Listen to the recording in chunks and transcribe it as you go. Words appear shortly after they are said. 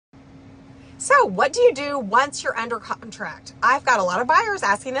So what do you do once you're under contract? I've got a lot of buyers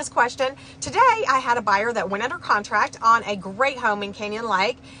asking this question. Today, I had a buyer that went under contract on a great home in Canyon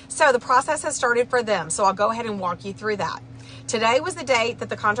Lake. So the process has started for them. So I'll go ahead and walk you through that. Today was the date that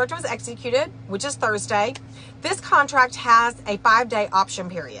the contract was executed, which is Thursday. This contract has a 5-day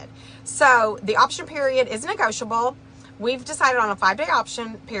option period. So the option period is negotiable. We've decided on a 5-day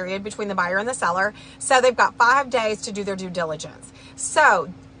option period between the buyer and the seller. So they've got 5 days to do their due diligence.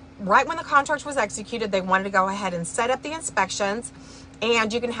 So right when the contract was executed, they wanted to go ahead and set up the inspections,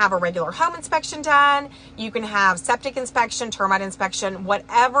 and you can have a regular home inspection done. You can have septic inspection, termite inspection,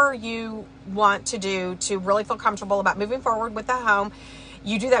 whatever you want to do to really feel comfortable about moving forward with the home.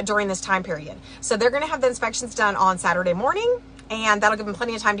 You do that during this time period. So they're going to have the inspections done on Saturday morning, and that'll give them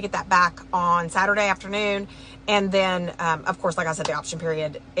plenty of time to get that back on Saturday afternoon. And then, of course, like I said, the option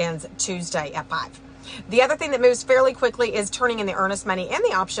period ends Tuesday at 5. The other thing that moves fairly quickly is turning in the earnest money and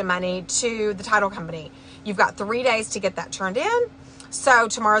the option money to the title company. You've got 3 days to get that turned in. So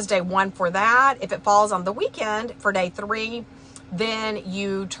tomorrow's day 1 for that. If it falls on the weekend for day 3, then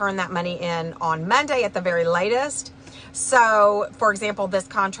you turn that money in on Monday at the very latest. So for example, this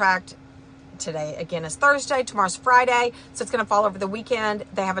contract today again is Thursday, tomorrow's Friday, so it's going to fall over the weekend.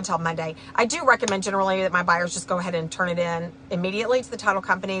 They have until Monday. I do recommend generally that my buyers just go ahead and turn it in immediately to the title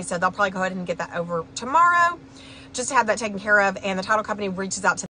company, so they'll probably go ahead and get that over tomorrow just to have that taken care of, and the title company reaches out to